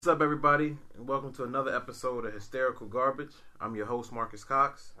What's up, everybody, and welcome to another episode of Hysterical Garbage. I'm your host, Marcus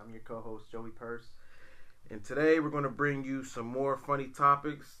Cox. I'm your co-host, Joey Purse. And today we're going to bring you some more funny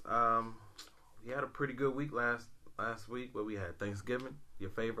topics. We had a pretty good week last week, where we had Thanksgiving,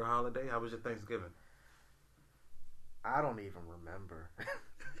 your favorite holiday. How was your Thanksgiving? I don't even remember.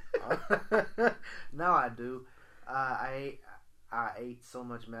 Now I do. I ate so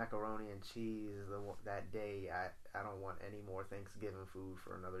much macaroni and cheese that day. I don't want any more Thanksgiving food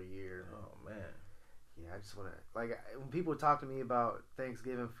for another year. Oh, man. Yeah, I just want to... Like, when people talk to me about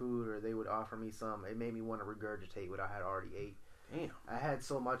Thanksgiving food or they would offer me some, it made me want to regurgitate what I had already ate. Damn. I had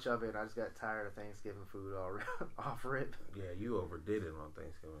so much of it, I just got tired of Thanksgiving food off rip. Yeah, you overdid it on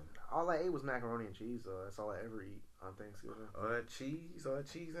Thanksgiving. All I ate was macaroni and cheese, though. That's all I ever eat on Thanksgiving. All that cheese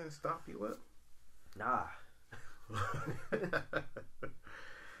didn't stop you up? Nah.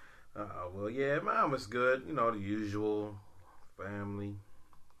 Well, yeah, mine was good. You know, the usual family,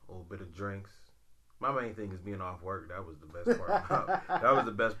 a little bit of drinks. My main thing is being off work. That was the best part. That was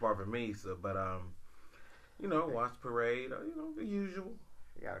the best part for me. So, but you know, watch parade. You know, the usual.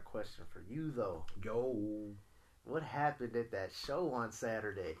 I got a question for you though. Yo, what happened at that show on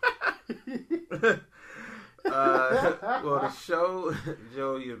Saturday? Well, the show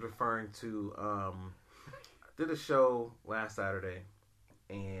Joe you're referring to. I did a show last Saturday.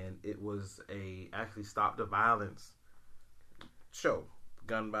 And it was actually Stop the Violence show.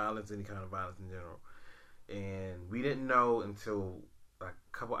 Gun violence, any kind of violence in general. And we didn't know until like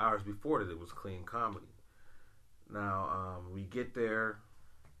a couple hours before that it was clean comedy. Now, we get there,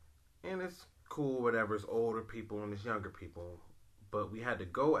 and it's cool, whatever. It's older people and it's younger people. But we had to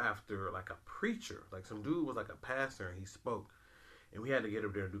go after like a preacher. Like some dude was like a pastor and he spoke. And we had to get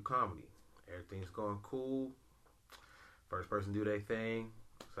up there and do comedy. Everything's going cool. First person do their thing.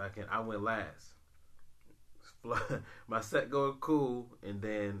 Second, I went last. My set going cool, and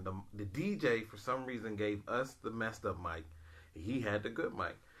then the DJ for some reason gave us the messed up mic. He had the good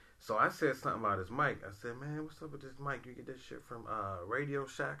mic. So I said something about his mic. I said, "Man, what's up with this mic? You get this shit from Radio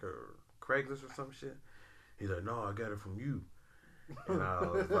Shack or Craigslist or some shit?" He's like, "No, I got it from you." And I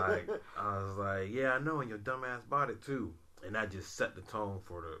was like, "Yeah, I know, and your dumb ass bought it too." And that just set the tone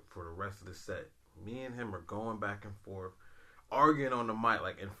for the rest of the set. Me and him are going back and forth, arguing on the mic,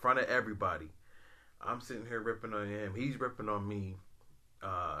 like in front of everybody. I'm sitting here ripping on him. He's ripping on me.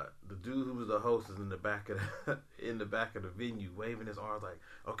 The dude who was the host is in the back of the venue, waving his arms like,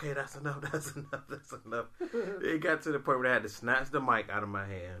 "Okay, that's enough. That's enough. That's enough." It got to the point where they had to snatch the mic out of my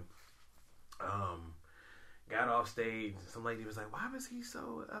hand. Got off stage. Some lady was like, "Why was he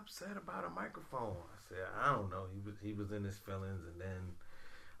so upset about a microphone?" I said, "I don't know. He was in his feelings." And then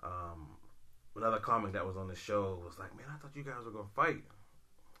another comic that was on the show was like, "Man, I thought you guys were gonna fight."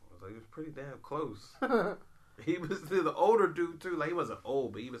 I was like, "It was pretty damn close." He was the older dude too. Like, he wasn't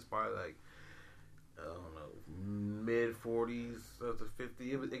old, but he was probably like, I don't know, mid-40s to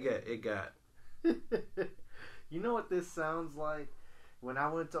 50. It got. You know what this sounds like? When I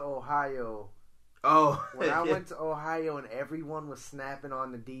went to Ohio. Oh, when I went to Ohio and everyone was snapping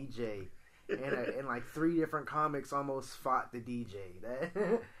on the DJ, and like 3 different comics almost fought the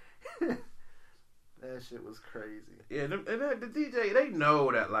DJ. That shit was crazy. Yeah, and the DJ, they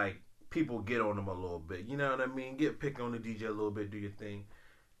know that, like, people get on them a little bit. You know what I mean? Pick on the DJ a little bit, do your thing.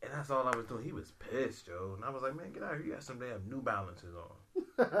 And that's all I was doing. He was pissed, Joe. And I was like, "Man, get out of here. You got some damn New Balances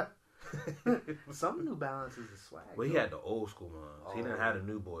on." Some New Balances is swag. Well, he had the old school ones. Oh. He didn't have the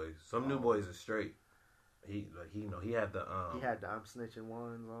new boys. Some new boys are straight. He had the He had the I'm Snitching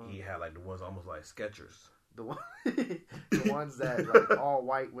ones on. He had like the ones almost like Skechers. The ones that like all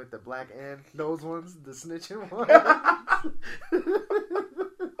white with the black end. Those ones, the snitching ones.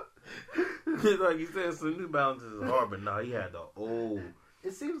 Like you said, some New Balances is hard, but no, he had the old.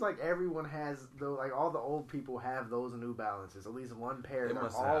 It seems like everyone has though. Like all the old people have those New Balances. At least one pair.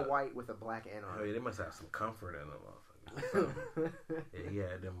 They're all white with a black end on. Oh, yeah, they must have some comfort in them, motherfuckers. Yeah, he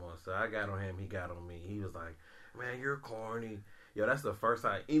had them on. So I got on him. He got on me. He was like, "Man, you're corny." Yo, that's the first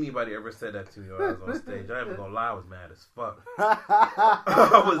time anybody ever said that to me when I was on stage. I ain't even gonna lie, I was mad as fuck.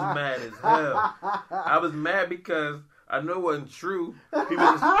 I was mad as hell. I was mad because I know it wasn't true. He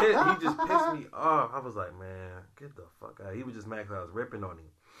just pissed me off. I was like, "Man, get the fuck out." He was just mad because I was ripping on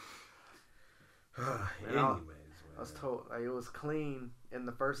him. Anyways, man. I was told like, it was clean, and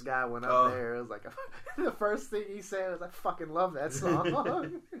the first guy went up there. It was like the first thing he said was, "I fucking love that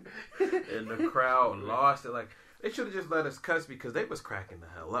song." And the crowd lost it. Like, they should have just let us cuss because they was cracking the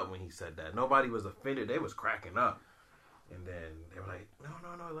hell up when he said that. Nobody was offended. They was cracking up. And then they were like, no,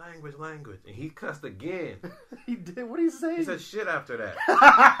 language. And he cussed again. He did? What did he say? He said shit after that.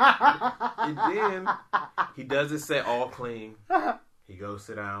 And then he doesn't say all clean. He goes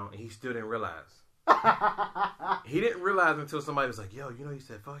sit down, and he still didn't realize. He didn't realize until somebody was like, yo, you know, you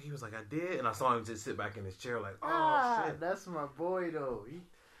said fuck. He was like, I did. And I saw him just sit back in his chair like, oh, shit. That's my boy, though.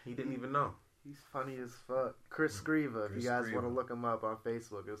 He didn't even know. He's funny as fuck. Chris Screeva, if you guys want to look him up on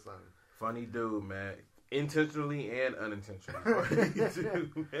Facebook or something. Funny dude, man. Intentionally and unintentionally. Funny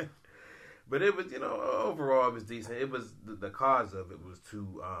dude, man. But it was, you know, overall it was decent. It was, the cause of it was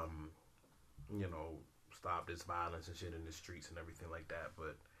to, you know, stop this violence and shit in the streets and everything like that.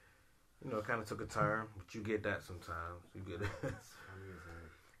 But, you know, it kind of took a turn. But you get that sometimes. You get it.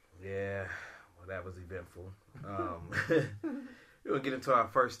 Yeah. Well, that was eventful. We're going to get into our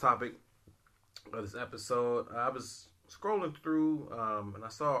first topic of this episode. I was scrolling through and I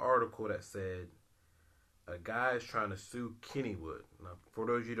saw an article that said a guy is trying to sue Kennywood. Now, for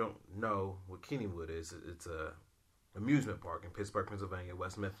those you don't know what Kennywood is, it's a amusement park in Pittsburgh, Pennsylvania,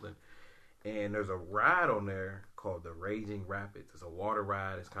 West Mifflin. And there's a ride on there called the Raging Rapids. It's a water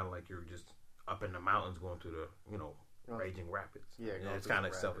ride. It's kind of like you're just up in the mountains going through the, you know, Raging Rapids. Yeah, it's kind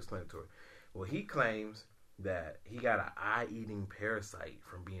of self-explanatory. Well, he claims that he got an eye-eating parasite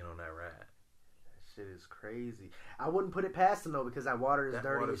from being on that ride. That shit is crazy. I wouldn't put it past him, though, because that water is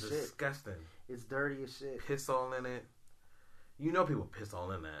dirty as shit. Disgusting. It's dirty as shit. Piss all in it. You know people piss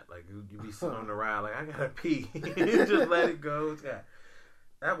all in that. Like, you be sitting on the ride like, I gotta pee. Just let it go. It's got...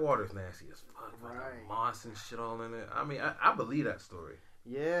 That water's nasty as fuck. Right. Like moss and shit all in it. I mean, I believe that story.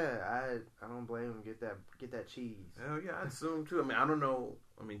 Yeah, I don't blame him. Get that cheese. Hell yeah, I'd assume too. I mean, I don't know.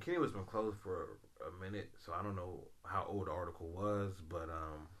 I mean, Kennywood's been closed for a minute, so I don't know how old the article was, but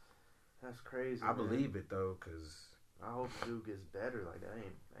that's crazy. I believe it though, cause I hope the dude gets better. Like that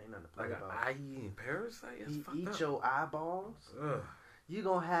ain't nothing to play about. Like an eye-eating parasite. He eat your eyeballs. Ugh. You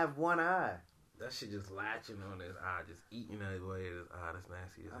gonna have one eye. That shit just latching on his eye, just eating that way. That's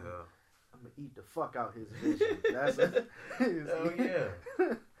nasty as hell. I'm gonna eat the fuck out his vision. That's it. Oh yeah.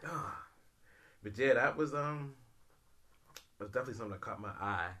 But yeah, that was definitely something that caught my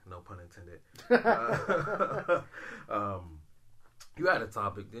eye. No pun intended. You had a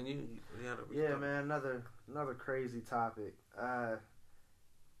topic, didn't you? Yeah, man. Another crazy topic. I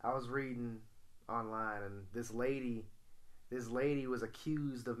was reading online, and this lady was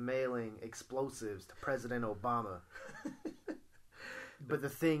accused of mailing explosives to President Obama. But the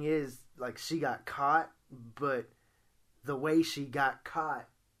thing is, like, she got caught, but the way she got caught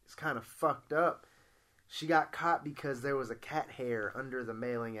is kind of fucked up. She got caught because there was a cat hair under the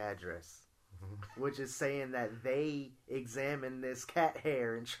mailing address, which is saying that they examined this cat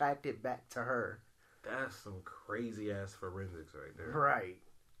hair and tracked it back to her. That's some crazy ass forensics right there. Right.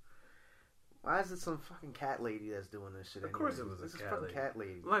 Why is it some fucking cat lady that's doing this shit? Of course it was a cat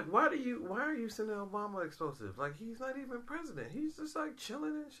lady. Like, why are you sending Obama explosives? Like, he's not even president. He's just, like,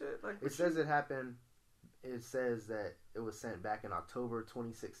 chilling and shit. Like, it says it happened. It says that it was sent back in October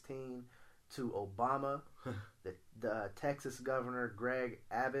 2016 to Obama, the Texas governor, Greg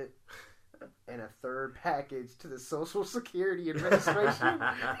Abbott, and a third package to the Social Security Administration.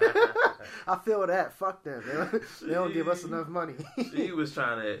 I feel that. Fuck them. They don't give us enough money. She was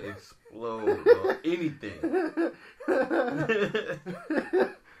trying to explode anything.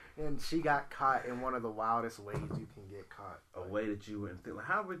 And she got caught in one of the wildest ways you can get caught. A way that you wouldn't think. Like,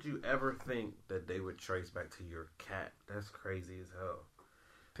 how would you ever think that they would trace back to your cat? That's crazy as hell.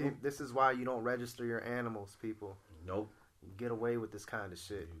 This is why you don't register your animals, people. Nope. Get away with this kind of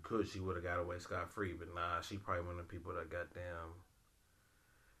shit. You could. She would have got away scot-free, but nah, she probably one of the people that goddamn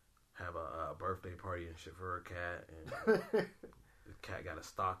have a birthday party and shit for her cat, and the cat got a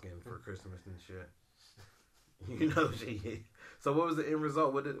stocking for Christmas and shit. You know she. So what was the end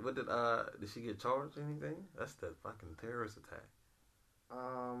result? Did she get charged or anything? That's the fucking terrorist attack.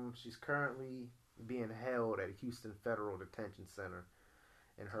 She's currently being held at Houston Federal Detention Center,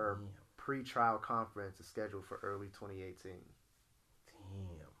 and her pre-trial conference is scheduled for early 2018.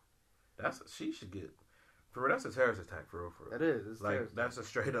 Damn, she should get. For real, that's a terrorist attack, for real. That is. It's like, that's a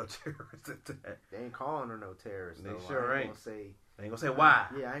straight up terrorist attack. They ain't calling her no terrorist. They though. sure ain't. They ain't gonna say why.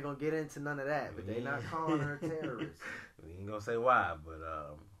 Yeah, I ain't gonna get into none of that, but they not calling her a terrorist. We ain't gonna say why, but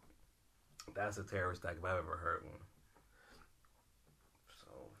that's a terrorist attack if I've ever heard one. So,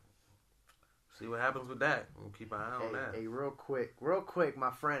 see what happens with that. We'll keep an eye on that. Hey, real quick, my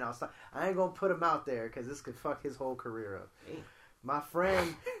friend. I ain't gonna put him out there because this could fuck his whole career up. Damn. My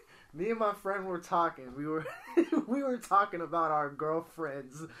friend. Me and my friend were talking. We were talking about our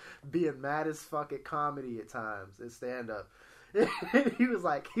girlfriends being mad as fuck at comedy at times, at stand up. He was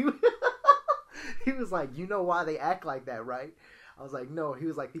like, you know why they act like that, right? I was like, no. He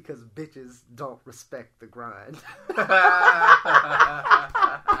was like, because bitches don't respect the grind.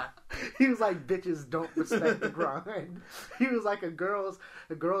 He was like, bitches don't respect the grind. He was like, a girl's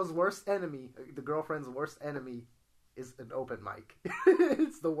worst enemy, the girlfriend's worst enemy is an open mic.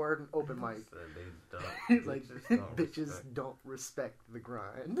 It's the word an open mic. He's like, bitches don't respect the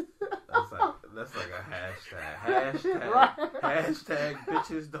grind. That's like a hashtag. Hashtag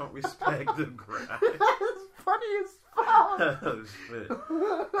bitches don't respect the grind. That's funny as fuck. Oh shit.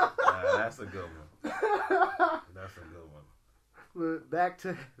 That's a good one. That's a good one. But back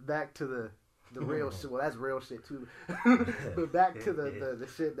to the real shit. Well, that's real shit too. But back to the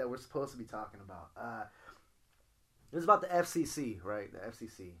shit that we're supposed to be talking about. It's about the FCC, right? The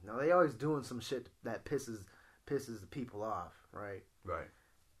FCC. Now they always doing some shit that pisses the people off, right? Right.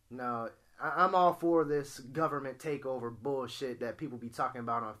 Now I'm all for this government takeover bullshit that people be talking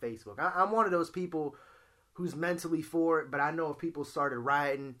about on Facebook. I'm one of those people who's mentally for it, but I know if people started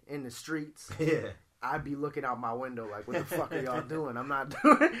rioting in the streets, yeah, I'd be looking out my window like, what the fuck are y'all doing? I'm not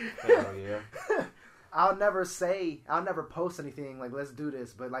doing it. Hell yeah. I'll never post anything like, let's do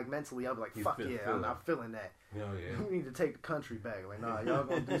this, but like mentally I'll be like, fuck yeah, I'm feeling that. Hell yeah. We need to take the country back. Like, nah, y'all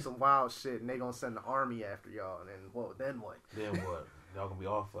gonna do some wild shit and they gonna send the army after y'all, and then what? Then what? Y'all gonna be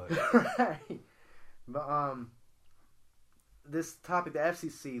off like right. But this topic, the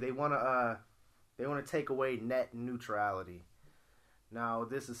FCC, they wanna take away net neutrality. Now,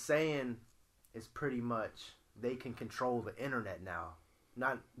 this is saying is pretty much they can control the internet now.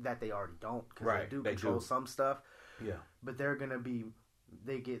 Not that they already don't, because right. they control some stuff. Yeah. But they're gonna be,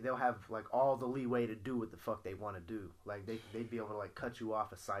 they'll have like all the leeway to do what the fuck they want to do. Like they'd be able to like cut you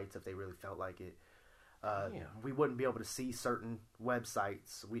off of sites if they really felt like it. We wouldn't be able to see certain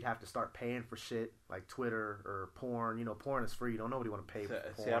websites. We'd have to start paying for shit like Twitter or porn. You know, porn is free. Don't nobody want to pay for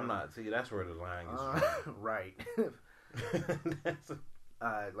porn. See, I'm not. See, that's where the line is. Right.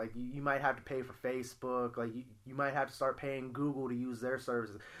 Like you might have to pay for Facebook. Like you might have to start paying Google to use their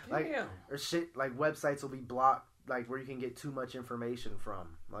services. Like or shit. Like websites will be blocked. Like where you can get too much information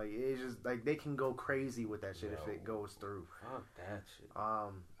from. Like it's just like they can go crazy with that shit if it goes through. Fuck that shit.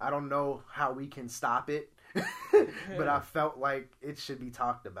 I don't know how we can stop it, but I felt like it should be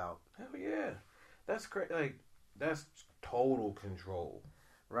talked about. Hell yeah, that's crazy. Like that's total control.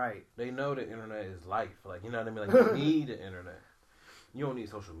 Right. They know the internet is life. Like you know what I mean. Like you need the internet. You don't need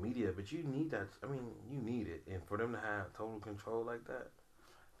social media, but you need that. I mean, you need it, and for them to have total control like that,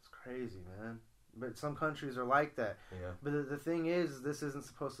 it's crazy, man. But some countries are like that. Yeah. But the thing is, this isn't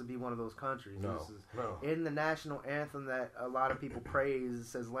supposed to be one of those countries. No. This is, in the national anthem that a lot of people praise, it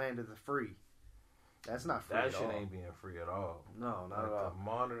says "Land of the Free." That's not free. That shit ain't being free at all. No, not at all. To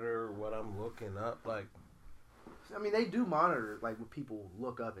monitor what I'm looking up, like. I mean, they do monitor like what people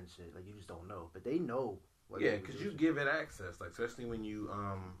look up and shit. Like you just don't know, but they know. Yeah, because you give it access, like especially when you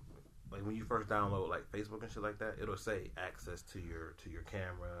like when you first download like Facebook and shit like that, it'll say access to your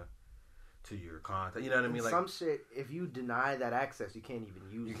camera, to your content. You know what I mean? Like some shit, if you deny that access, you can't even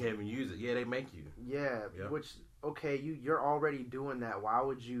use it. You can't even use it. Yeah, they make you. Yeah, yep. Which okay, you're already doing that. Why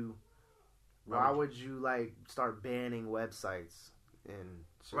would you like start banning websites and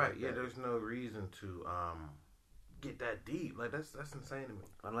shit right? Like yeah, that? There's no reason to get that deep. Like that's insane to me.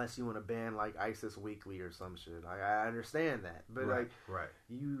 Unless you want to ban like ISIS Weekly or some shit. Like I understand that, but right.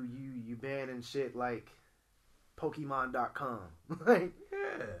 you banning shit like Pokemon.com. Like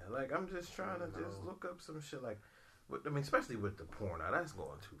yeah, like I'm just trying to just look up some shit like. I mean, especially with the porn. Now that's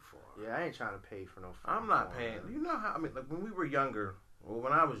going too far. Yeah, I ain't trying to pay for no. I'm not paying. Man. You know how? I mean, like when we were younger, or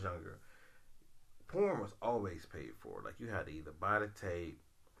when I was younger, porn was always paid for. Like you had to either buy the tape,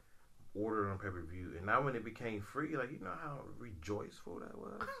 order it on pay-per-view, and now when it became free, like you know how rejoiceful that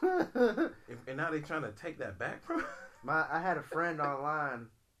was. And now they trying to take that back from. I had a friend online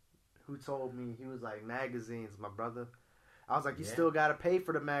who told me, he was like, magazines, my brother. I was like, you still gotta pay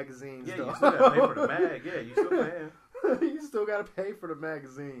for the magazines. Yeah, though. You still gotta pay for the mag. Yeah, you still paying. You still gotta pay for the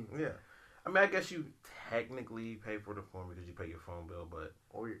magazine. Yeah. I mean, I guess you technically pay for the phone because you pay your phone bill, but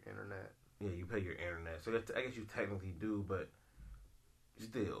or your internet. Yeah, you pay your internet. So I guess you technically do, but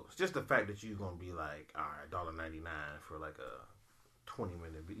still, it's just the fact that you're gonna be like, all right, $1.99 for like a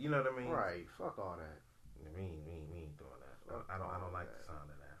 20-minute video. You know what I mean? Right. Fuck all that. We ain't doing that. I don't like the sound of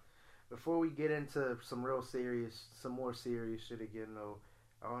that. Before we get into some more serious shit again, though,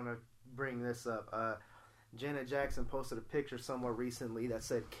 I want to bring this up. Janet Jackson posted a picture somewhere recently that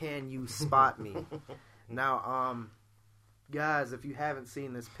said, "Can you spot me?" Now, guys, if you haven't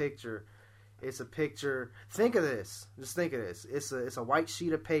seen this picture, it's a picture. Think of this. Just think of this. It's a white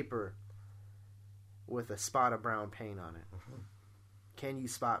sheet of paper with a spot of brown paint on it. Mm-hmm. Can you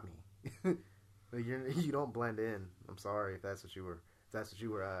spot me? You don't blend in. I'm sorry if that's what you were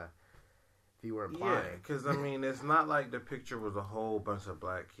if you were implying. Yeah, because I mean, it's not like the picture was a whole bunch of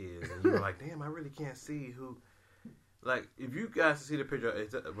black kids, and you were like, "Damn, I really can't see who." Like, if you guys see the picture,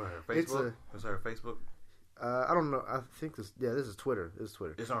 it's her Facebook. It's her Facebook. I don't know. I think this. Yeah, this is Twitter. This is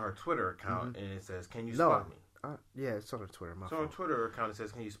Twitter. It's on her Twitter account, and it says, "Can you spot me?" Yeah, it's on her Twitter. It's on her Twitter account. It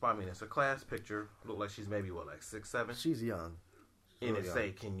says, "Can you spot me?" And it's a class picture. Look like she's maybe like 6, 7. She's young. And it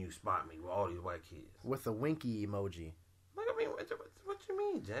say, "Can you spot me?" with all these white kids with a winky emoji. Like, I mean, what you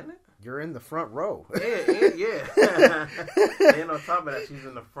mean, Janet? You're in the front row. Yeah. And on top of that, she's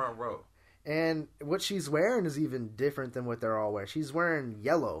in the front row. And what she's wearing is even different than what they're all wearing. She's wearing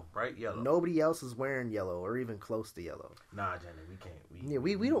yellow. Bright yellow. Nobody else is wearing yellow or even close to yellow. Nah, Janet, we can't.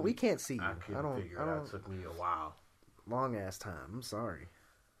 We can't see you. I couldn't figure it out. It took me a while. Long ass time. I'm sorry.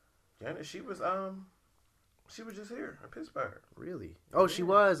 Janet, she was just here in Pittsburgh. Really? Oh, she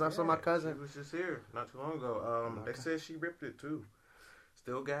was. I saw my cousin. She was just here not too long ago. They said she ripped it too.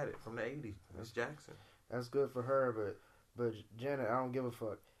 Still got it from the 80s. Miss Jackson. That's good for her, but Janet, I don't give a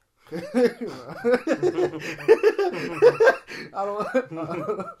fuck.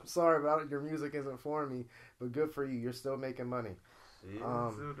 I'm sorry about it. Your music isn't for me, but good for you. You're still making money.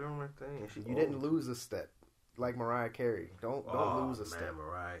 Yeah, still doing her thing. You didn't lose a step like Mariah Carey. Don't lose a step.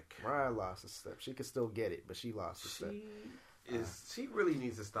 Mariah lost a step. She could still get it, but she lost a step. She really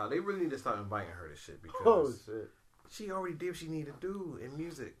needs to stop. They really need to stop inviting her to shit because shit. She already did what she needed to do in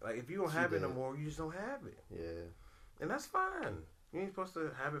music. Like, if you don't have it no more, you just don't have it. Yeah. And that's fine. You ain't supposed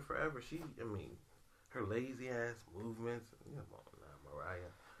to have it forever. Her lazy ass movements.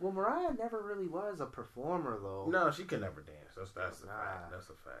 Mariah. Well, Mariah never really was a performer, though. No, she could never dance. That's a fact. That's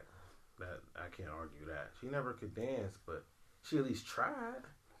a fact. That I can't argue that. She never could dance, but she at least tried.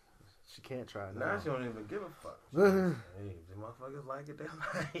 She can't try now. Now she don't even give a fuck. Hey, the motherfuckers like it, they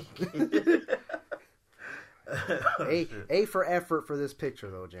like it. A for effort for this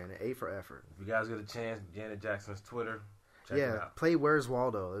picture, though, Janet. A for effort. If you guys get a chance, Janet Jackson's Twitter. Check it out. Play Where's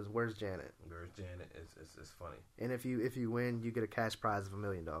Waldo. Where's Janet? Where's Janet? It's funny. And if you win, you get a cash prize of $1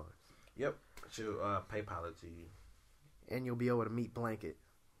 million. Yep. She'll PayPal it to you. And you'll be able to meet Blanket.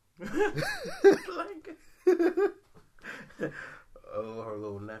 Blanket. Oh, her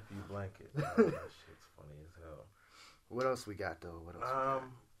little nephew Blanket. Oh, that shit's funny as hell. What else we got though?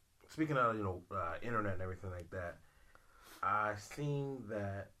 Speaking of internet and everything like that, I seen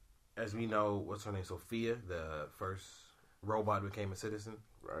that, as we know, what's her name? Sophia, the first robot became a citizen.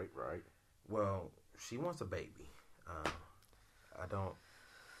 Right. Well, she wants a baby. I don't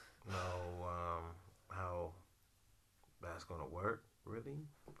know how that's gonna work really,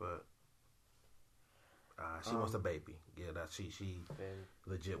 but she wants a baby. Yeah, she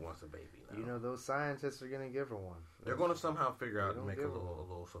legit wants a baby now. You know, those scientists are gonna give her one. They're gonna somehow figure out to make a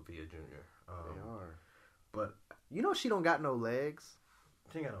little Sophia Jr. They are. But you know, she don't got no legs.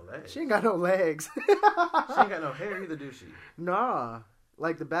 She ain't got no legs. She ain't got no legs. She ain't got no hair either, do she? Nah,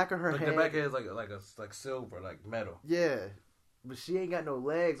 like the back of her head. The back of her is like silver, like metal. Yeah, but she ain't got no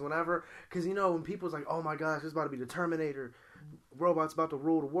legs. Whenever, because you know when people's like, "Oh my gosh, it's about to be the Terminator, robot's about to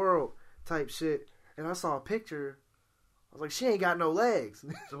rule the world," type shit, and I saw a picture, I was like, "She ain't got no legs."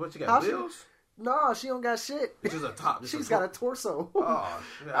 So what, you got wheels? No, she don't got shit. It's just a top. She's got a torso. Oh,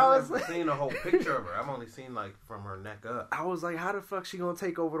 shit. I've never seen a whole picture of her. I've only seen, like, from her neck up. I was like, how the fuck she gonna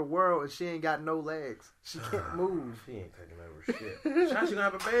take over the world and she ain't got no legs? She can't move. She ain't taking over shit. How's she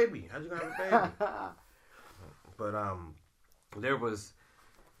gonna have a baby? How's she gonna have a baby? But,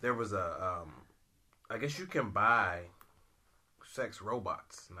 there was a, I guess you can buy sex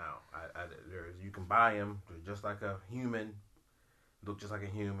robots now. You can buy them. They're just like a human. Look just like a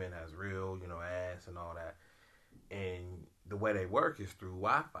human, has real, ass and all that. And the way they work is through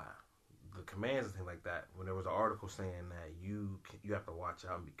Wi-Fi. The commands and things like that. When there was an article saying that you have to watch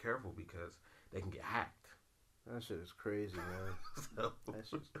out and be careful because they can get hacked. That shit is crazy, man. So, that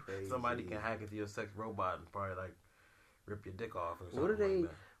shit's crazy. Somebody can hack into your sex robot and probably like rip your dick off or something.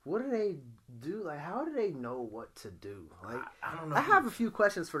 What do they do? Like, how do they know what to do? Like, I don't know. I have a few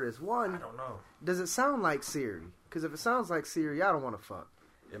questions for this. One, I don't know. Does it sound like Siri? Because if it sounds like Siri, I don't want to fuck.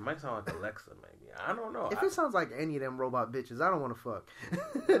 It might sound like Alexa, maybe. I don't know. If it sounds like any of them robot bitches, I don't want to fuck.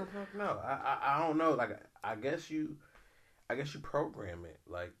 No, I don't know. Like, I guess you program it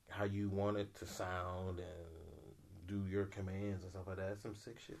like how you want it to sound and do your commands and stuff like that. That's some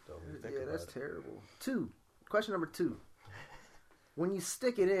sick shit, though. Yeah, that's terrible. Question number 2. When you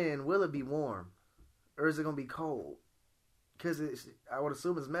stick it in, will it be warm? Or is it going to be cold? Because I would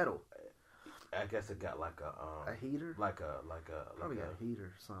assume it's metal. I guess it got like a heater? Probably got a heater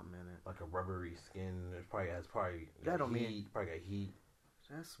or something in it. Like a rubbery skin. It probably has that don't heat. mean Probably got heat.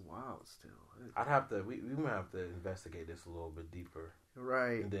 That's wild still. I'd have to, we might have to investigate this a little bit deeper.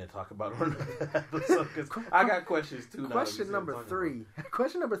 Right. And then talk about it on the episode. Because I got questions too. Question number 3.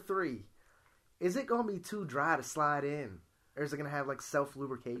 Question number 3. Is it going to be too dry to slide in? Or is it going to have like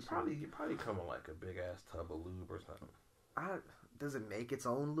self-lubrication? You probably come in like a big ass tub of lube or something. Does it make its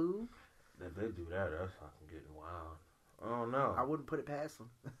own lube? If they do that, that's fucking getting wild. I don't know. I wouldn't put it past them.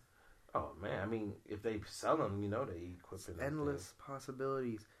 Oh man, I mean, if they sell them, they equip it. Endless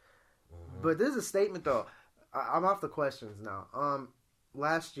possibilities. Mm-hmm. But this is a statement though. I'm off the questions now.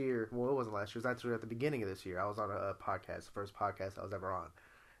 Last year, well, it wasn't last year. It was actually at the beginning of this year. I was on a podcast, the first podcast I was ever on,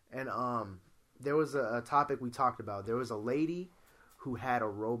 and there was a topic we talked about. There was a lady who had a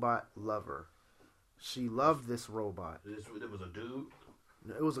robot lover. She loved this robot. It was a dude.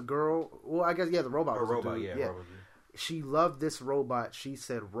 It was a girl. Well, I guess the robot was robot, a dude. Yeah. She loved this robot. She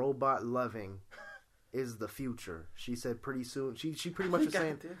said robot loving is the future. She said pretty soon. She pretty much was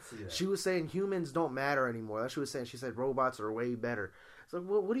saying, she was saying humans don't matter anymore. That's what she was saying. She said robots are way better. So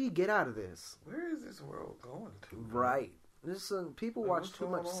what do you get out of this? Where is this world going to? Right. People watch too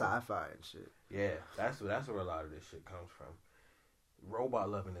much sci-fi and shit. Yeah, that's where a lot of this shit comes from. Robot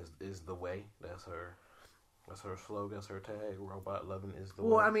loving is the way. That's her slogan. That's her tag. Robot loving is the way.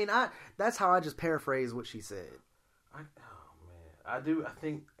 Well, I mean, that's how I just paraphrase what she said. I do. I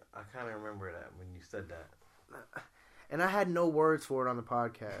think I kind of remember that when you said that. And I had no words for it on the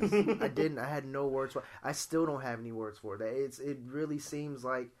podcast. I didn't. I had no words for it. I still don't have any words for it. It really seems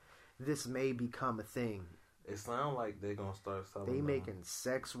like this may become a thing. It sounds like they're gonna start selling. They making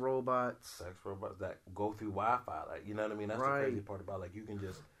sex robots that go through Wi-Fi. Like, you know what I mean? That's right. The crazy part about, like, you can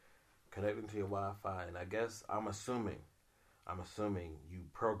just connect into your Wi-Fi, and I guess I'm assuming you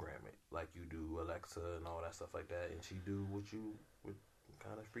program it like you do Alexa and all that stuff like that, and she do what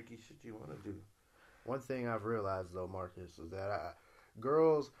kind of freaky shit you want to do. One thing I've realized though, Marcus, is that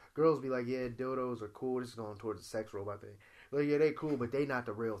girls be like, yeah, dildos are cool. This is going towards the sex robot thing. Like, yeah, they cool, but they not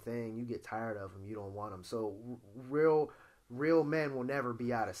the real thing. You get tired of them. You don't want them. So real men will never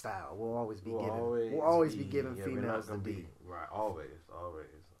be out of style. We'll always be giving females the D. Right, always.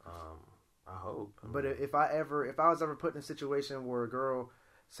 I hope. But if I was ever put in a situation where a girl,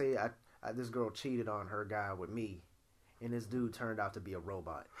 say this girl cheated on her guy with me, and this dude turned out to be a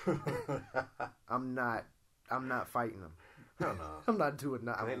robot, I'm not fighting him. No. I'm not doing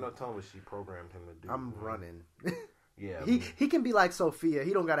nothing. Ain't no telling what she programmed him to do. I'm running. Yeah, he can be like Sophia.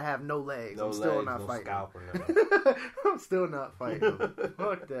 He don't gotta have no legs. I'm still not fighting him. I'm still not fighting him.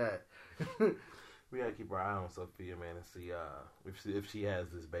 Fuck that. We gotta keep our eye on Sophia, man, and see if she has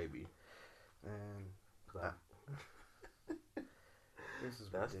this baby. Man,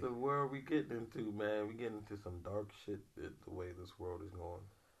 that's the world we getting into, man. We getting into some dark shit. The way this world is going.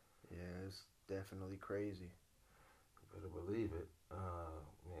 Yeah, it's definitely crazy. You better believe it.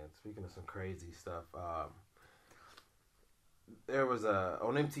 Man, speaking of some crazy stuff, there was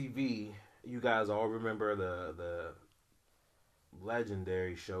on MTV. You guys all remember the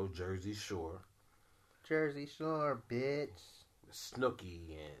legendary show Jersey Shore. Jersey Shore, bitch.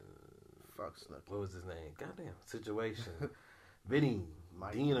 Snooki and fuck Snooki. What was his name? Goddamn Situation. Vinny,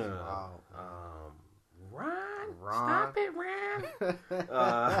 Mike, Dina, Ron. Stop it, Ron.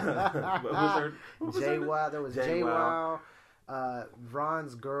 What was her? Jay Wild. There was Jay Wild.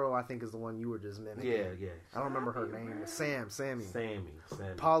 Ron's girl, I think, is the one you were just mimicking. Yeah. I don't remember her name. Sammy.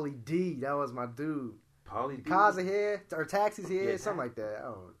 Pauly D. That was my dude. Pauly D. Cars are here, or taxis here, something like that.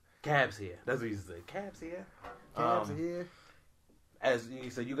 Oh. Cabs here. That's what you say. Cabs here. Cabs are here. As you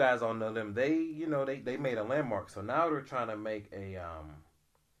said, you guys all know them. They made a landmark. So now they're trying to make a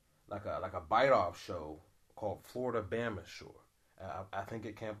like a bite off show called Florida Bama Shore. I think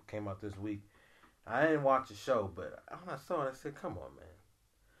it came out this week. I didn't watch the show, but when I saw it, I said, "Come on, man,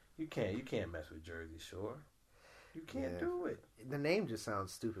 you can't mess with Jersey Shore. You can't do it." The name just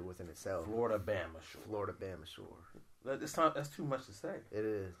sounds stupid within itself. Florida Bama Shore. Florida Bama Shore. That's too much to say. It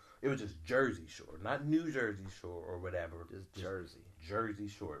is. It was just Jersey Shore, not New Jersey Shore or whatever. Just Jersey. Jersey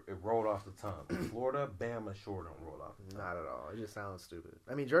Shore. It rolled off the tongue. Florida Bama Shore don't roll off the tongue. Not at all. It just sounds stupid.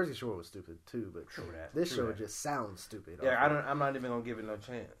 I mean, Jersey Shore was stupid too, but this show just sounds stupid. Yeah, I'm not even gonna give it no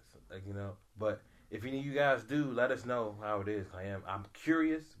chance. But if any of you guys do, let us know how it is. I'm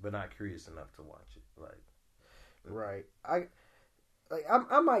curious, but not curious enough to watch it. Right. I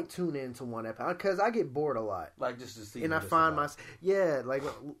might tune into one episode because I get bored a lot. Like just to see. And I find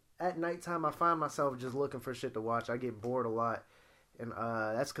at nighttime I find myself just looking for shit to watch. I get bored a lot, and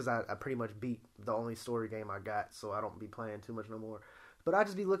that's because I pretty much beat the only story game I got, so I don't be playing too much no more. But I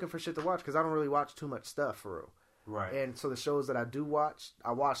just be looking for shit to watch because I don't really watch too much stuff for real. Right. And so the shows that I do watch,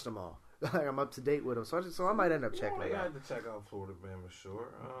 I watch them all. like I'm up to date with them. So I might end up checking it out. I had to check out Florida Bama, sure.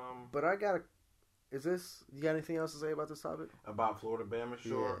 But I gotta. Is this? You got anything else to say about this topic? About Florida Bama,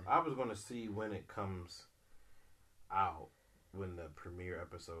 sure. Yeah. I was gonna see when it comes out, when the premiere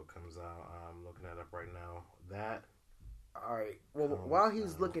episode comes out. I'm looking that up right now. That. All right. Well, while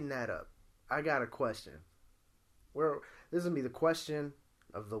he's looking that up, I got a question. This is gonna be the question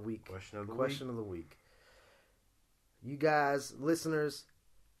of the week. Question of the week. You guys, listeners,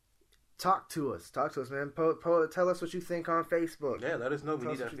 talk to us. Talk to us, man. Tell us what you think on Facebook. Yeah, let us know. We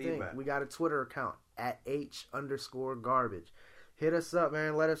need that feedback. We got a Twitter account at @H_garbage. Hit us up,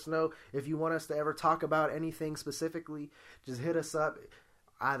 man. Let us know if you want us to ever talk about anything specifically. Just hit us up,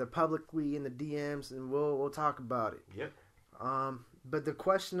 either publicly in the DMs, and we'll talk about it. Yep. But the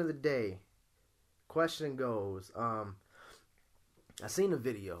question of the day. Question goes. I seen a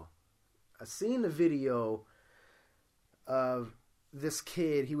video of this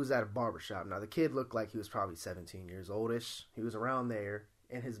kid. He was at a barbershop. Now the kid looked like he was probably 17 years oldish. He was around there,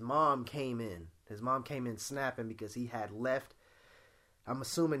 and his mom came in. His mom came in snapping because he had left. I'm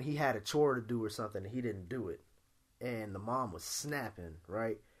assuming he had a chore to do or something, and he didn't do it. And the mom was snapping,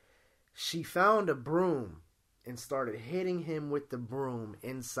 right? She found a broom and started hitting him with the broom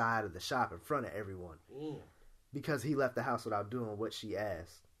inside of the shop in front of everyone. Because he left the house without doing what she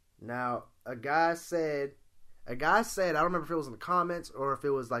asked. Now, a guy said, I don't remember if it was in the comments or if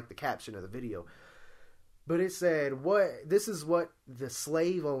it was like the caption of the video, but it said, this is what the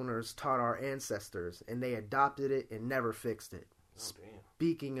slave owners taught our ancestors, and they adopted it and never fixed it. Oh, damn.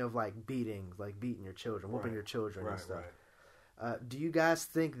 Speaking of like beatings, like beating your children, whooping your children and stuff. Right. Do you guys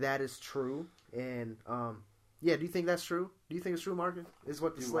think that is true? And, yeah, do you think that's true? Do you think it's true, Marcus? Is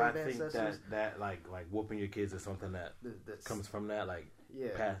what the slave ancestors? I think that like whooping your kids is something that comes from that, like,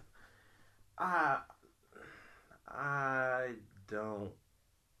 path. I don't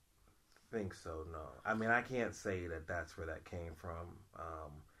think so, no. I mean, I can't say that that's where that came from.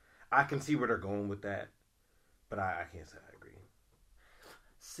 I can see where they're going with that, but I can't say I agree.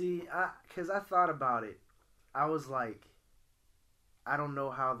 See, because I thought about it. I was like, I don't know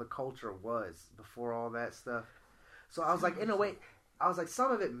how the culture was before all that stuff. So I was like, in a way, I was like,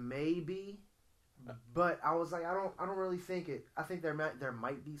 some of it may be, but I was like, I don't really think it. I think there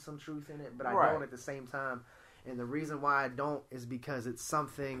might be some truth in it, but I don't at the same time. And the reason why I don't is because it's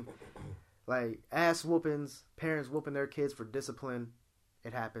something like ass whoopings, parents whooping their kids for discipline.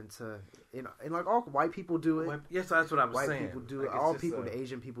 It happened to, and like all white people do it. Yes, that's what I was saying. White people do it. All people, the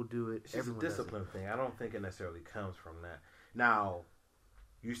Asian people do it. It's a discipline thing. I don't think it necessarily comes from that. Now,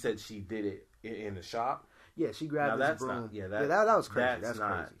 you said she did it in the shop. Yeah, she grabbed his broom. That was crazy. That's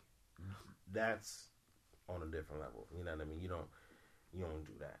crazy. That's on a different level. You know what I mean? You don't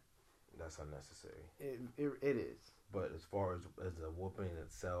do that. That's unnecessary. It is. But as far as the whooping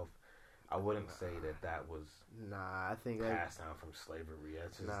itself, I wouldn't say that was I think passed down from slavery.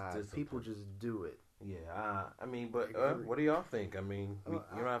 That's just discipline. People just do it. Yeah, I mean, but what do y'all think? I mean, you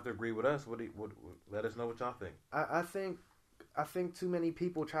don't have to agree with us. Let us know what y'all think. I think too many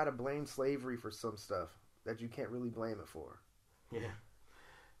people try to blame slavery for some stuff that you can't really blame it for.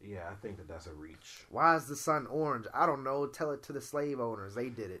 Yeah, I think that's a reach. Why is the sun orange? I don't know. Tell it to the slave owners. They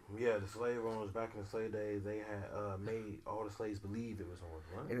did it. Yeah, the slave owners back in the slave days, they had made all the slaves believe it was orange.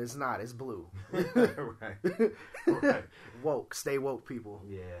 Right? And it's not. It's blue. right. Woke. Stay woke, people.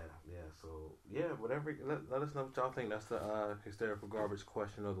 Yeah. So, whatever. Let us know what y'all think. That's the hysterical garbage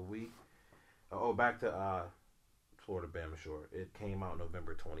question of the week. Back to Florida Bama Shore. It came out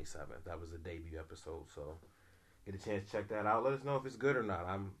November 27th. That was the debut episode, so get a chance to check that out. Let us know if it's good or not.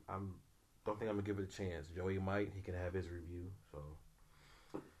 Don't think I'm gonna give it a chance. Joey might. He can have his review. So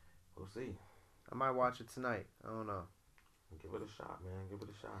we'll see. I might watch it tonight. I don't know. Give it a shot, man. Give it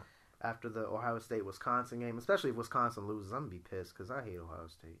a shot. After the Ohio State-Wisconsin game, especially if Wisconsin loses, I'm gonna be pissed because I hate Ohio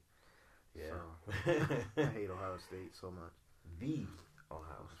State. Yeah, so, I hate Ohio State so much. The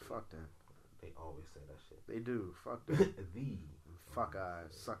Ohio State. Fuck them. They always say that shit. They do. Fuck them. The. Fuck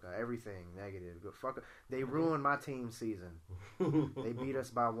eyes, suck eye, everything negative. Fuck. They ruined my team's season. They beat us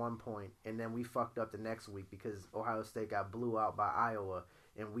by 1 point, and then we fucked up the next week because Ohio State got blew out by Iowa,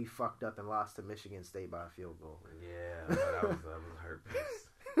 and we fucked up and lost to Michigan State by a field goal. Yeah, that was a hurt piece.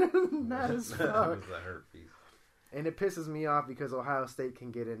 That is fuck. That was a hurt piece. And it pisses me off because Ohio State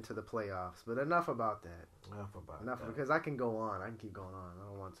can get into the playoffs. But enough about that. Enough because I can go on. I can keep going on. I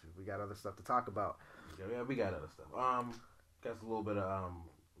don't want to. We got other stuff to talk about. Yeah, we got other stuff. Got a little bit of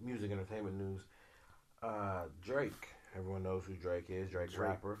music entertainment news. Drake. Everyone knows who Drake is. Drake's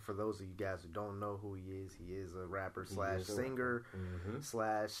rapper. For those of you guys who don't know who he is a rapper slash singer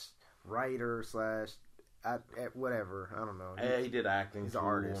slash writer slash whatever. I don't know. Yeah, he did acting. He's an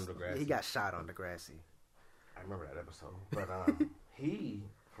artist. On Degrassi. He got shot on Degrassi. I remember that episode. But he,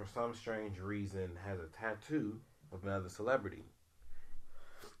 for some strange reason, has a tattoo of another celebrity.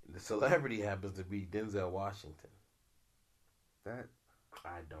 The celebrity happens to be Denzel Washington. That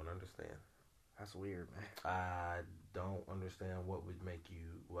I don't understand. That's weird, man. I don't understand what would make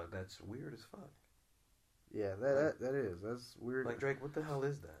you. Well, that's weird as fuck. Yeah, that's weird. Like Drake, what the hell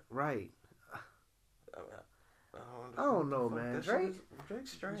is that? Right. I don't know, man. Drake's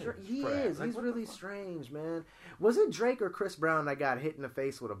strange. He is. He's really strange, man. Was it Drake or Chris Brown that got hit in the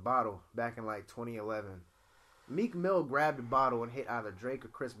face with a bottle back in like 2011? Meek Mill grabbed a bottle and hit either Drake or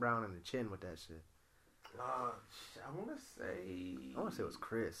Chris Brown in the chin with that shit. I want to say it was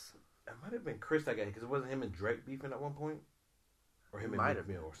Chris. It might have been Chris that got hit because it wasn't him and Drake beefing at one point, or him and Meek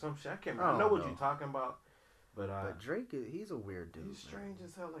Mill or some shit. I can't remember. I know what you're talking about, but Drake, he's a weird dude. He's strange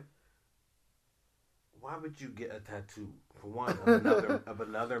as hell. Like, why would you get a tattoo for one of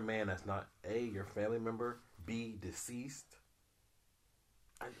another man that's not A, your family member, B, deceased?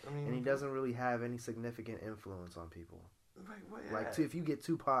 I mean, and he doesn't really have any significant influence on people. Like if you get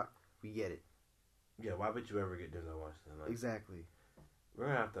Tupac, we get it. Yeah, why would you ever get Denzel Washington? Like, exactly. We're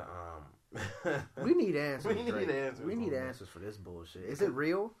gonna have to we need answers. We need answers for this bullshit. Is it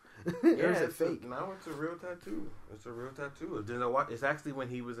real? Yeah, or is it fake? No, it's a real tattoo. It's a real tattoo. It's actually when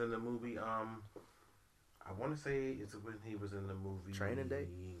he was in the movie. I want to say it's when he was in the movie Training Day.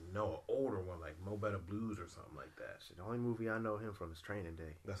 No, an older one like Mo Better Blues or something like that. Shit, the only movie I know him from is Training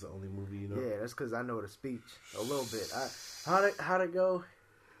Day. That's the only movie you know. Yeah, that's because I know the speech a little bit. How'd it go?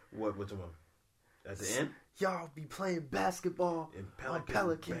 Which one? At the end? Y'all be playing basketball in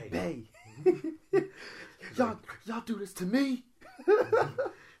Pelican Bay. y'all do this to me.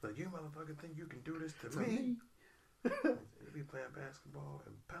 Like, you motherfucking think you can do this to me? You be playing basketball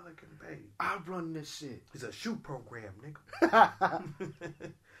in Pelican Bay. I run this shit. It's a shoot program, nigga.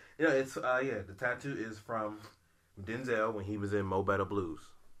 The tattoo is from Denzel when he was in Mo Better Blues.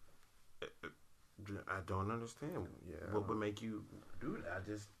 I don't understand. Yeah, what would make you do that?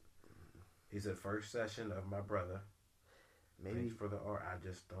 He said, first session of my brother. Maybe thanks for the art. I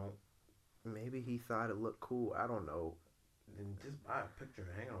just don't. Maybe he thought it looked cool. I don't know. Then just buy a picture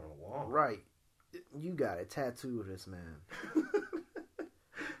and hang it on the wall. Right. You got a tattoo of this man.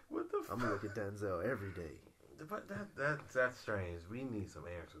 What the fuck? I'm gonna look at Denzel every day. But that's strange. We need some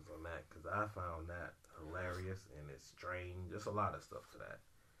answers on that because I found that hilarious and it's strange. There's a lot of stuff to that.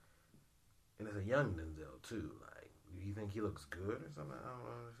 And it's a young Denzel too. Like, do you think he looks good or something? I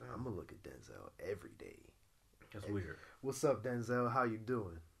don't understand. I'm gonna look at Denzel every day. That's weird. What's up, Denzel? How you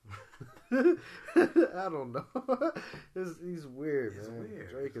doing? I don't know. He's weird, it's man. Weird.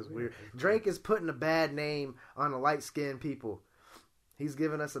 Drake is weird. Drake is putting a bad name on the light-skinned people. He's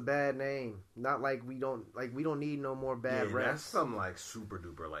giving us a bad name. Not like we don't need no more bad reps. That's some like super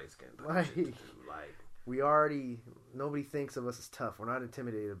duper light skin. Right. Like nobody thinks of us as tough. We're not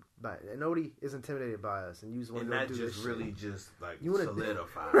intimidated by it. Nobody is intimidated by us. And you just want to do this really shit. just like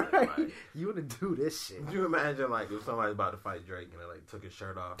solidify it. Right? Like, you want to do this shit. Can you imagine like if somebody's about to fight Drake and they like took his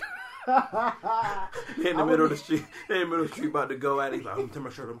shirt off? in the middle of the street, about to go at it. He's like, I'm tearing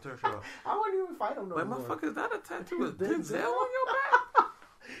my shirt off. I wouldn't even fight him no more. Like, motherfucker, is that a tattoo with Denzel on your back?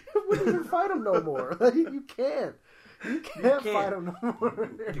 You wouldn't even fight him no more. Like, you can't. You can't fight him no more.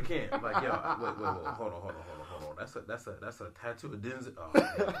 You can't. Like, yo, wait, hold on. That's a tattoo of Denzel. Oh,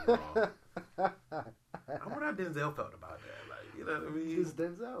 I wonder how Denzel felt about that. Like, you know what I mean? Is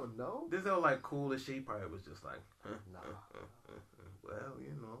Denzel? No. Denzel like cool as shit. Probably was just like, nah. Well,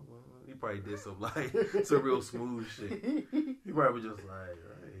 you know, he probably did some real smooth shit. He probably was just like,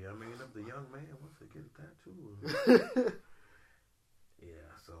 hey, I mean, if the young man wants to get a tattoo.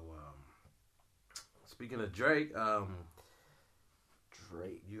 Yeah. So, speaking of Drake,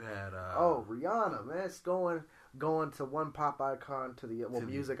 you had Rihanna, man, it's going to one pop icon to the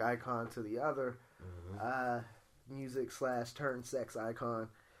music icon to the other, music / turn sex icon.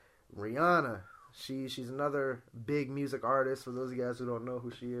 Rihanna, she's another big music artist. For those of you guys who don't know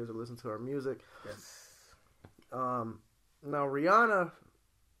who she is or listen to her music, yes. Now Rihanna,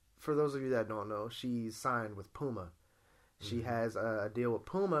 for those of you that don't know, she's signed with Puma. She has a deal with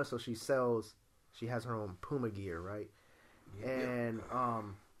Puma, so she has her own Puma gear, right? And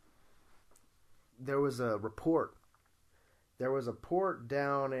there was a report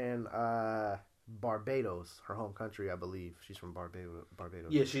down in Barbados, her home country, I believe. She's from Barbados.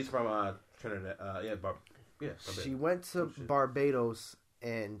 Yeah, she's from Trinidad. Barbados. She went to Barbados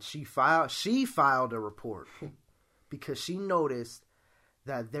and she filed a report because she noticed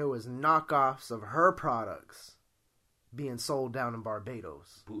that there was knockoffs of her products being sold down in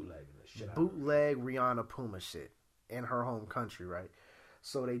Barbados. Bootlegging the shit. Bootleg Rihanna Puma shit in her home country, right?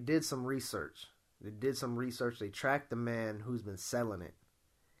 So they did some research. They tracked the man who's been selling it,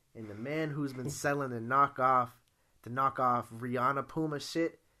 and the man who's been selling the knockoff Rihanna Puma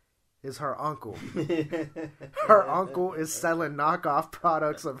shit is her uncle. Her uncle is selling knockoff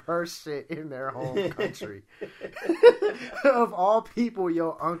products of her shit in their home country. Of all people,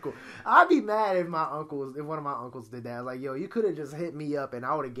 your uncle. I'd be mad if one of my uncles did that. Like, yo, you could have just hit me up and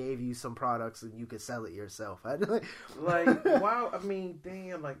I would have gave you some products and you could sell it yourself. Like, wow. I mean,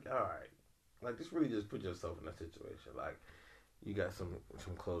 damn. Like, all right. Like, just really just put yourself in that situation. Like, you got some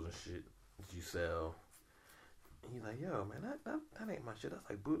clothes and shit that you sell. And you're like, yo, man, that ain't my shit. That's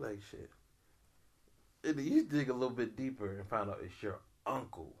like bootleg shit. And then you dig a little bit deeper and find out it's your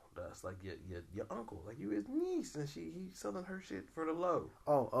uncle. That's like your uncle. Like, you his niece, and he's selling her shit for the low.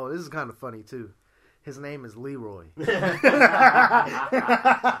 Oh, this is kind of funny, too. His name is Leroy.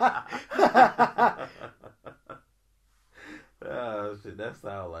 Oh, shit. That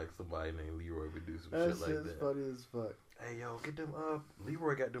sounds like somebody named Leroy would do some shit like that. That's funny as fuck. Hey, yo, get them up.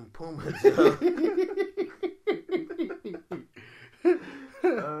 Leroy got them Pumas, yo.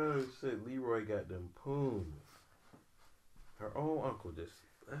 Oh, shit. Leroy got them Pumas. Her own uncle just...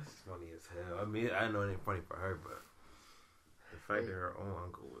 That's funny as hell. I mean, I know it ain't funny for her, but the fact that her own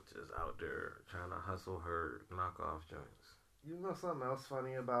uncle was just out there trying to hustle her knockoff joints. You know something else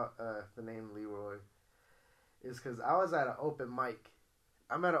funny about the name Leroy? Is because I was at an open mic.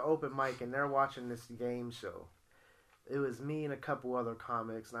 I'm at an open mic and they're watching this game show. It was me and a couple other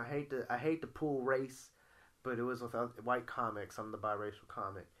comics, and I hate to pull race, but it was with white comics. I'm the biracial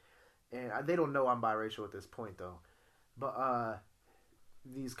comic, and they don't know I'm biracial at this point though. But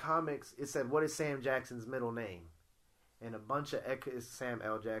these comics, it said, "What is Sam Jackson's middle name?" And a bunch of it's Sam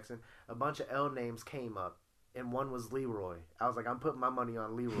L. Jackson. A bunch of L names came up, and one was Leroy. I was like, I'm putting my money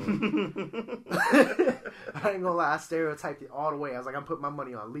on Leroy. I ain't gonna lie, I stereotyped it all the way. I was like, I'm putting my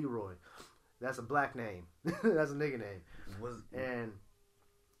money on Leroy. That's a black name. That's a nigga name.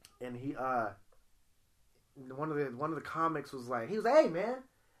 And he one of the comics was like, hey man,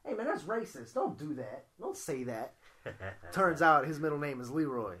 that's racist. Don't do that. Don't say that. Turns out his middle name is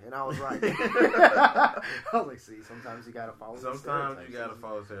Leroy, and I was right. I was like, see, sometimes you gotta follow. Sometimes you gotta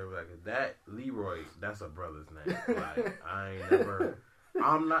follow stereotypes. That Leroy, that's a brother's name. Like,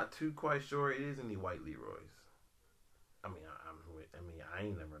 I'm not too quite sure it is any white Leroys. I mean, I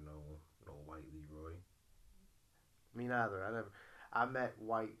ain't never known no white Leroy. Me neither. I met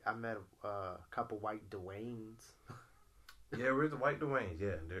a couple white Dwaynes. Yeah, there's a white Dwayne,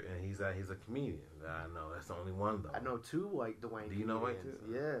 yeah, and he's a comedian. I know that's the only one though. I know two white Dwayne. Do you know white too?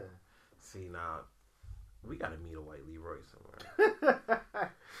 Yeah. See, now we gotta meet a white Leroy somewhere.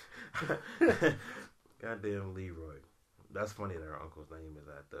 Goddamn Leroy. That's funny that her uncle's name is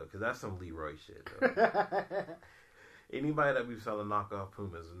that though, because that's some Leroy shit. Though. Anybody that be selling knockoff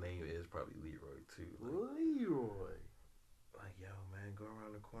Pumas, the name is probably Leroy too. Like, Leroy. Like, yo, man, go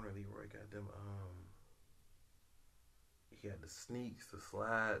around the corner. Leroy got them. He got the sneaks, the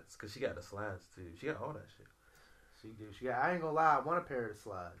slides, cause she got the slides too. She got all that shit. She do. I ain't gonna lie. I want a pair of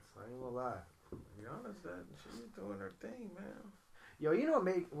slides. I ain't gonna lie. Rihanna's that she's doing her thing, man. Yo, you know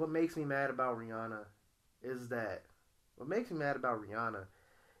what makes me mad about Rihanna is that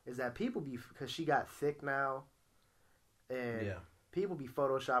people be, because she got thick now, and people be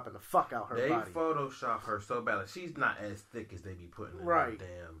photoshopping the fuck out her body. They photoshop her so bad. Like, she's not as thick as they be putting in her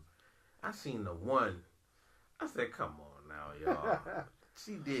damn. I seen the one. I said, come on now, y'all.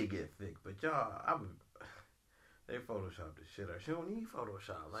 She did get thick, but y'all, they photoshopped the shit out. She don't need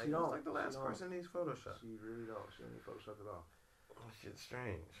Photoshop. Like, it's like the last person needs Photoshop. She really don't. She don't need Photoshop at all. That shit's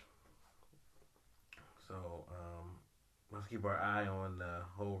strange. So, let's keep our eye on the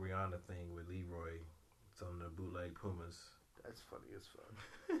whole Rihanna thing with Leroy. It's on the bootleg Pumas. That's funny as fuck.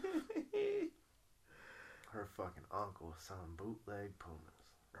 Her fucking uncle selling bootleg Pumas.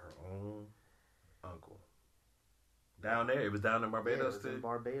 Her own uncle. Down there. It was down in Barbados, too. In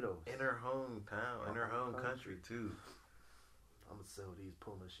Barbados. In her hometown. In her home country, too. I'm going to sell these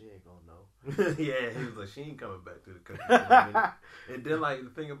Pumas. She ain't going to know. Yeah, he was like, she ain't coming back to the country. And then, like, the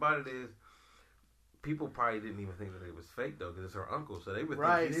thing about it is, people probably didn't even think that it was fake, though, because it's her uncle. So they would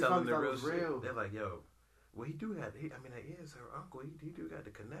think he's selling the real shit. They're like, yo, well, he do have, it is her uncle. He do got the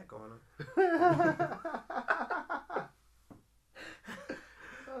connect on him.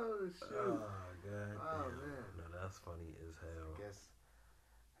 Oh, shit. Oh, God. Oh, man. No, that's funny as hell.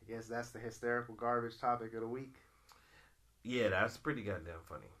 I guess that's the hysterical garbage topic of the week. Yeah, that's pretty goddamn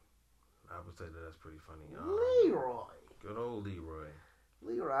funny. I would say that's pretty funny. Leroy. Good old Leroy.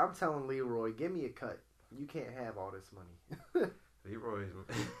 I'm telling Leroy, give me a cut. You can't have all this money. Leroy's.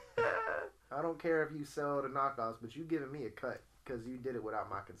 I don't care if you sell the knockoffs, but you giving me a cut because you did it without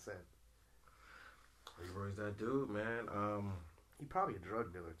my consent. Leroy's that dude, man. He probably a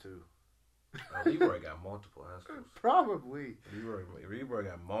drug dealer too. Leroy got multiple hustles. Probably. Leroy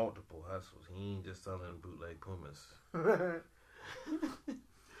got multiple hustles. He ain't just selling bootleg Pumas.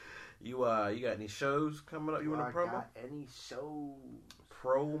 You got any shows coming up? You want to promo? Got any shows?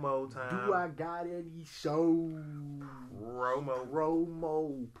 Promo time. Do I got any shows?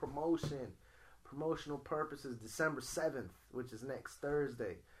 Promotional purposes. December 7th, which is next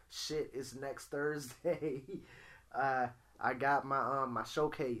Thursday. Shit, it's next Thursday. I got my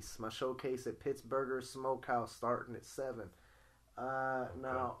showcase at Pittsburgher Smokehouse starting at 7.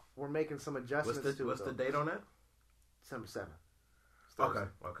 Now we're making some adjustments to it. What's the date on that? December 7th. Okay.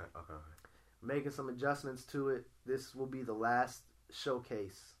 Making some adjustments to it. This will be the last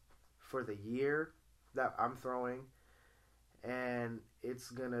showcase for the year that I'm throwing, and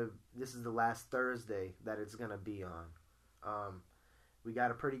this is the last Thursday that it's gonna be on. We got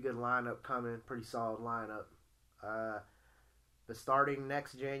a pretty good lineup coming, pretty solid lineup. But starting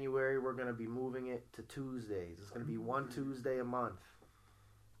next January, we're gonna be moving it to Tuesdays. It's gonna be one Tuesday a month.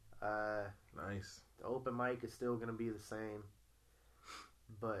 Nice. The open mic is still gonna be the same,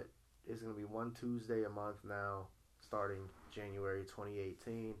 but it's going to be one Tuesday a month now, starting January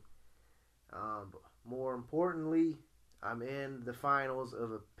 2018. More importantly, I'm in the finals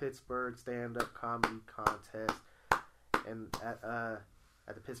of a Pittsburgh stand-up comedy contest, and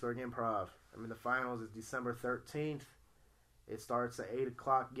at the Pittsburgh Improv. I'm in the finals. It's December 13th. It starts at 8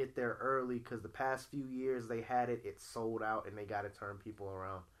 o'clock. Get there early because the past few years they had it's sold out, and they got to turn people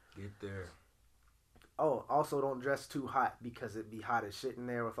around. Get there. Oh, also don't dress too hot because it'd be hot as shit in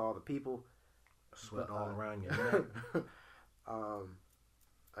there with all the people. Sweat all around your neck.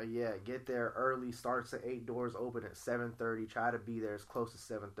 Yeah, get there early. Starts at 8, doors open at 7:30. Try to be there as close to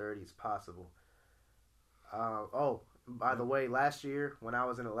 7:30 as possible. By the way, last year, when I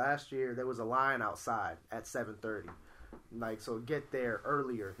was in it there was a line outside at 7:30. So get there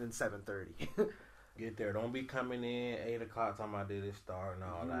earlier than 7:30. Get there. Don't be coming in 8 o'clock talking about did it start and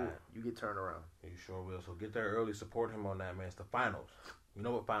all that. You get turned around. You sure will. So get there early. Support him on that, man. It's the finals. You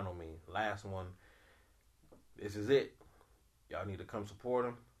know what final means. Last one. This is it. Y'all need to come support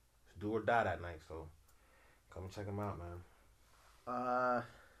him. It's do or die that night. So come and check him out, man.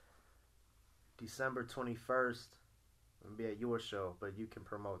 December 21st. I'll be at your show, but you can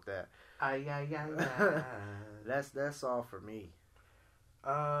promote that. That's all for me.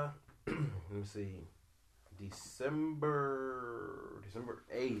 Let me see. December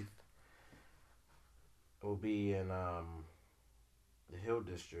 8th will be in the Hill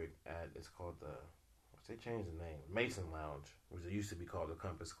District it's called they changed the name, Mason Lounge, which it used to be called the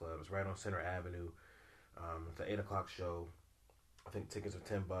Compass Club. It's right on Center Avenue. It's an 8 o'clock show. I think tickets are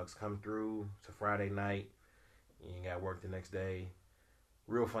 $10. Come through. It's a Friday night. You ain't got work the next day.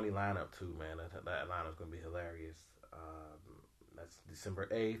 Real funny lineup too, man. That lineup's gonna be hilarious. That's December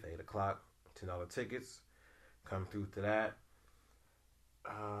 8th, 8 o'clock, $10 tickets. Come through to that.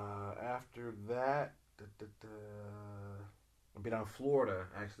 After that, I'll be down in Florida,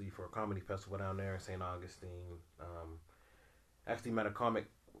 actually, for a comedy festival down there in St. Augustine. Actually met a comic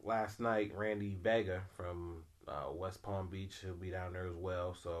last night, Randy Vega from West Palm Beach. He'll be down there as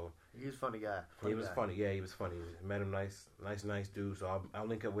well. So he's a funny guy. He was funny. Yeah, he was funny. Met him, nice dude. So I'll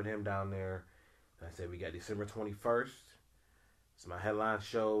link up with him down there. I said we got December 21st. It's my headline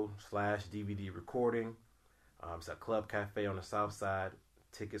show / DVD recording. It's at Club Cafe on the South Side.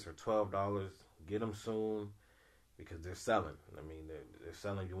 Tickets are $12. Get them soon because they're selling. I mean, they're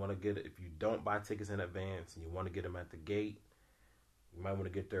selling. You want to get it. If you don't buy tickets in advance and you want to get them at the gate, you might want to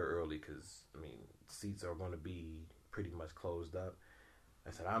get there early because, I mean, seats are going to be pretty much closed up.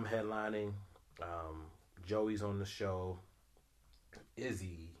 I said I'm headlining. Joey's on the show.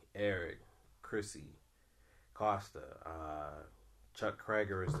 Izzy, Eric, Chrissy, Costa, Chuck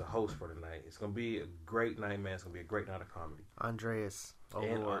Krager is the host for the night. It's going to be a great night, man. It's going to be a great night of comedy. Andreas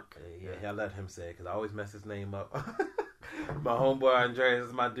O'Rourke. Yeah, I let him say it because I always mess his name up. My homeboy Andreas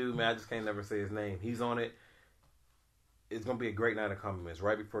is my dude, man. I just can't never say his name. He's on it. It's going to be a great night of comedy, man. It's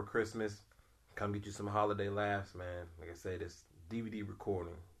right before Christmas. Come get you some holiday laughs, man. Like I said, it's DVD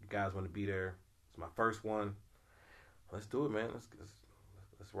recording. You guys want to be there. It's my first one. Let's do it, man. Let's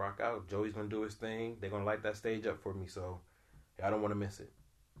rock out. Joey's going to do his thing. They're going to light that stage up for me, so I don't want to miss it.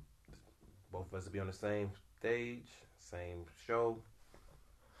 Both of us will be on the same stage, same show.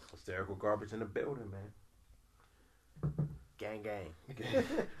 Hysterical Garbage in the building, man. Gang.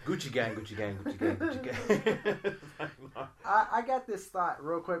 Gucci gang. I got this thought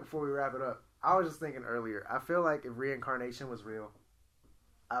real quick before we wrap it up. I was just thinking earlier. I feel like if reincarnation was real,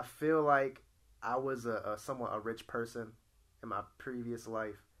 I feel like I was a somewhat a rich person in my previous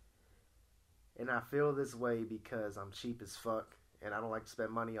life, and I feel this way because I'm cheap as fuck, and I don't like to spend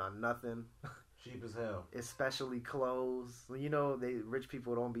money on nothing. Cheap as hell. Especially clothes. You know, rich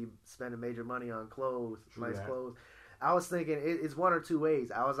people don't be spending major money on clothes, nice clothes. I was thinking it's one or two ways.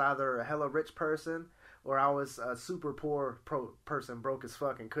 I was either a hella rich person, or I was a super poor person, broke as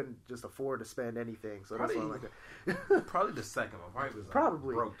fuck, and couldn't just afford to spend anything. So that's why I'm like that. Probably the second one.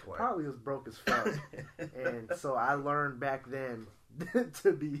 Probably broke twice. Probably was broke as fuck. And so I learned back then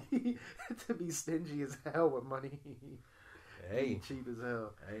to be stingy as hell with money. Hey, cheap as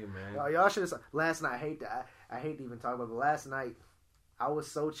hell. Hey, man. Y'all should have. Last night, I hate to even talk about it, but last night, I was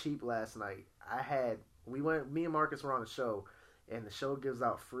so cheap last night. Me and Marcus were on a show, and the show gives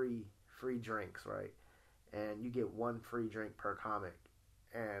out free drinks, right? And you get one free drink per comic.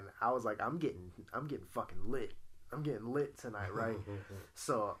 And I was like, I'm getting fucking lit. I'm getting lit tonight, right?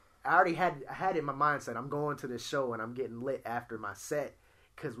 So I already had it in my mindset. I'm going to this show and I'm getting lit after my set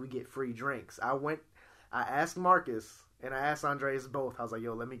because we get free drinks. I asked Marcus and I asked Andres both. I was like,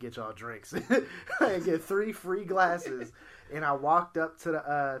 yo, let me get y'all drinks. I get 3 free glasses. And I walked up to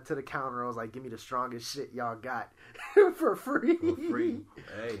the counter. I was like, give me the strongest shit y'all got for free. For free.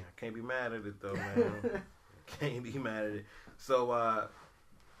 Hey, I can't be mad at it though, man. Can't be mad at it. So,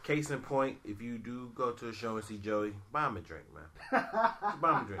 case in point, if you do go to a show and see Joey, buy him a drink, man.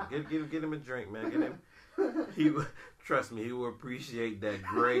 Buy him a drink. Get him a drink, man. Trust me, he will appreciate that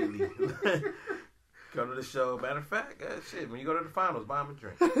greatly. Come to the show. Matter of fact, shit, when you go to the finals, buy him a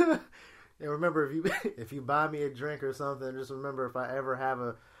drink. And remember, if you buy me a drink or something, just remember if I ever have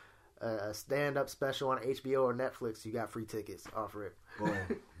a stand-up special on HBO or Netflix, you got free tickets. Offer it.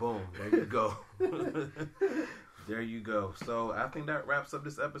 Boom. There you go. There you go. So I think that wraps up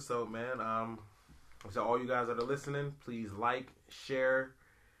this episode, man. So all you guys that are listening, please like, share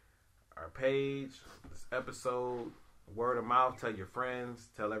our page, this episode, word of mouth, tell your friends,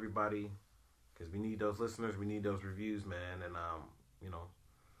 tell everybody, because we need those listeners, we need those reviews, man, and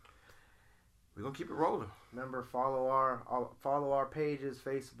we're gonna keep it rolling. Remember, follow our pages,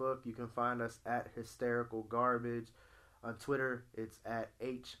 Facebook. You can find us at Hysterical Garbage. On Twitter, it's at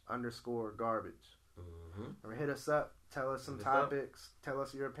H_garbage. Or hit us up. Tell us some topics. Tell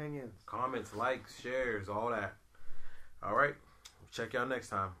us your opinions. Comments, likes, shares, all that. All right. Check y'all next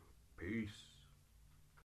time. Peace.